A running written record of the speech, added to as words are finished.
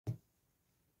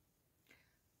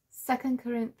2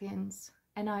 Corinthians,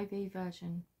 NIV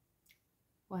version.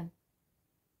 1.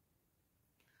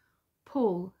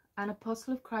 Paul, an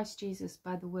apostle of Christ Jesus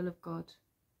by the will of God,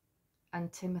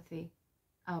 and Timothy,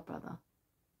 our brother,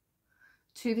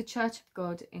 to the church of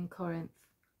God in Corinth,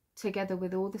 together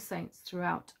with all the saints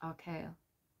throughout Achaia.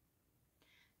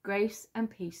 Grace and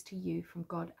peace to you from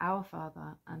God our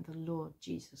Father and the Lord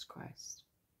Jesus Christ.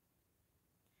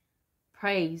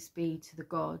 Praise be to the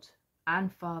God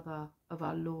and Father of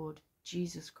our Lord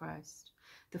Jesus Christ,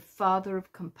 the Father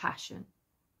of compassion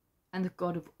and the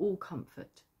God of all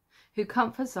comfort, who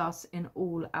comforts us in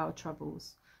all our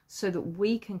troubles, so that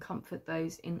we can comfort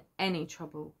those in any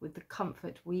trouble with the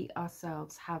comfort we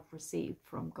ourselves have received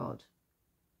from God.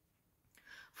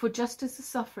 For just as the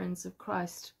sufferings of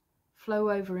Christ flow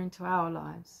over into our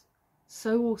lives,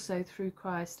 so also through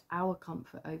Christ our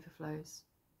comfort overflows.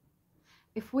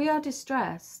 If we are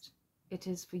distressed, it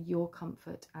is for your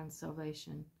comfort and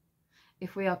salvation.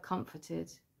 If we are comforted,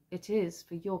 it is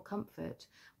for your comfort,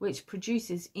 which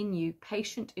produces in you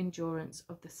patient endurance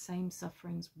of the same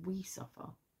sufferings we suffer.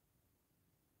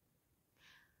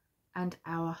 And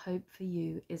our hope for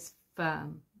you is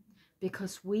firm,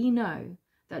 because we know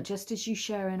that just as you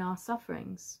share in our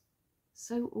sufferings,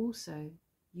 so also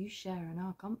you share in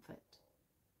our comfort.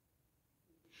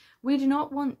 We do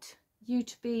not want you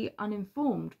to be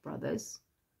uninformed, brothers,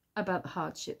 about the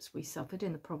hardships we suffered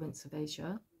in the province of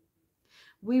Asia.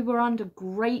 We were under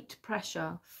great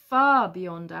pressure, far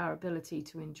beyond our ability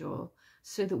to endure,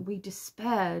 so that we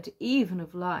despaired even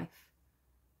of life.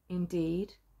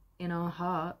 Indeed, in our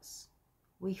hearts,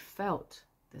 we felt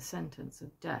the sentence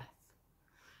of death.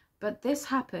 But this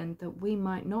happened that we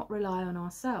might not rely on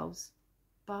ourselves,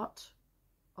 but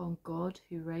on God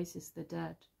who raises the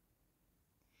dead.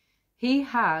 He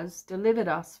has delivered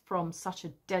us from such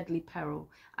a deadly peril,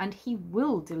 and he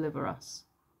will deliver us.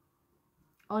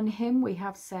 On him we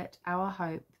have set our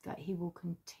hope that he will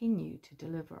continue to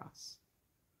deliver us.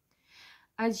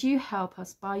 As you help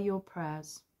us by your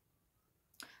prayers,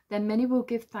 then many will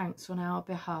give thanks on our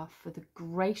behalf for the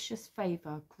gracious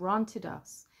favour granted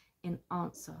us in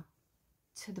answer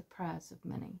to the prayers of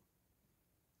many.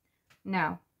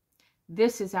 Now,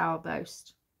 this is our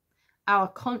boast. Our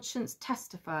conscience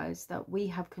testifies that we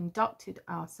have conducted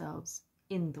ourselves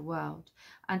in the world,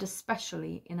 and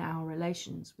especially in our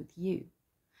relations with you,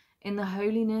 in the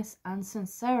holiness and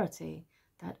sincerity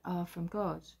that are from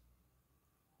God.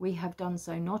 We have done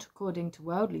so not according to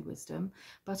worldly wisdom,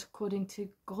 but according to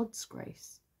God's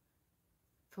grace.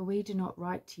 For we do not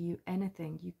write to you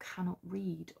anything you cannot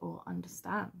read or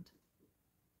understand.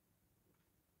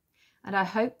 And I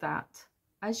hope that,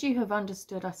 as you have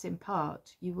understood us in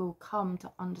part, you will come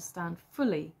to understand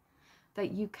fully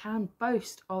that you can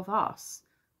boast of us,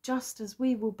 just as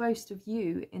we will boast of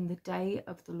you in the day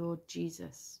of the Lord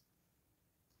Jesus.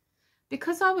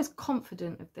 Because I was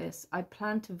confident of this, I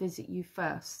planned to visit you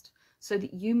first, so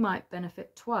that you might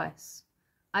benefit twice.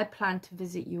 I planned to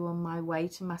visit you on my way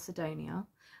to Macedonia,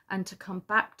 and to come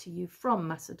back to you from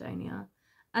Macedonia,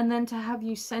 and then to have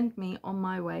you send me on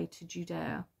my way to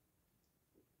Judea.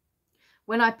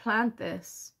 When I planned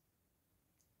this,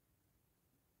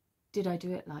 did I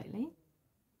do it lightly?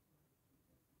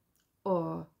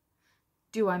 Or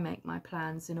do I make my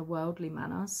plans in a worldly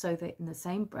manner, so that in the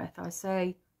same breath I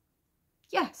say,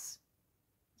 yes,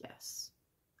 yes,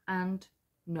 and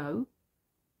no,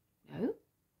 no?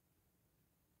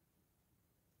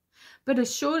 But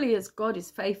as surely as God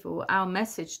is faithful, our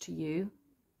message to you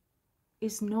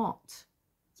is not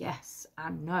yes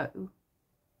and no.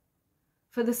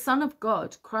 For the Son of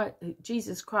God,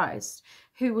 Jesus Christ,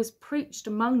 who was preached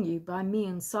among you by me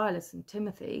and Silas and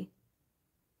Timothy,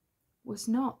 was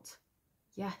not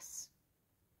yes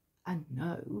and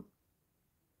no,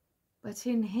 but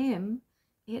in him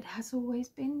it has always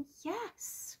been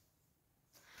yes.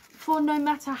 For no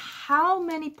matter how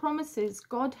many promises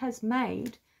God has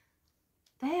made,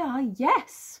 they are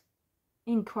yes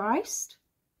in Christ.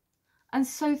 And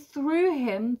so through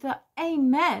him the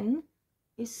Amen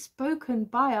is spoken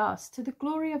by us to the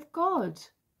glory of God.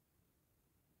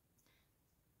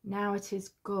 Now it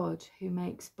is God who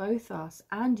makes both us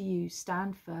and you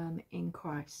stand firm in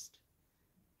Christ.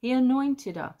 He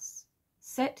anointed us,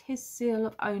 set his seal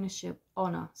of ownership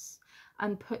on us,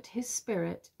 and put his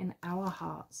Spirit in our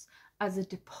hearts as a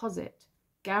deposit,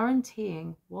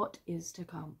 guaranteeing what is to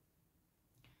come.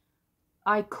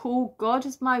 I call God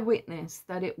as my witness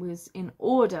that it was in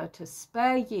order to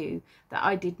spare you that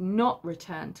I did not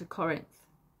return to Corinth.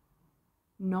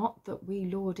 Not that we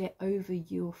lord it over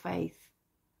your faith,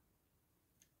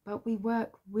 but we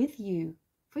work with you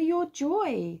for your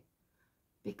joy,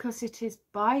 because it is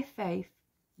by faith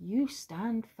you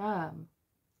stand firm.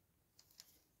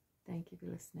 Thank you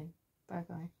for listening. Bye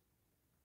bye.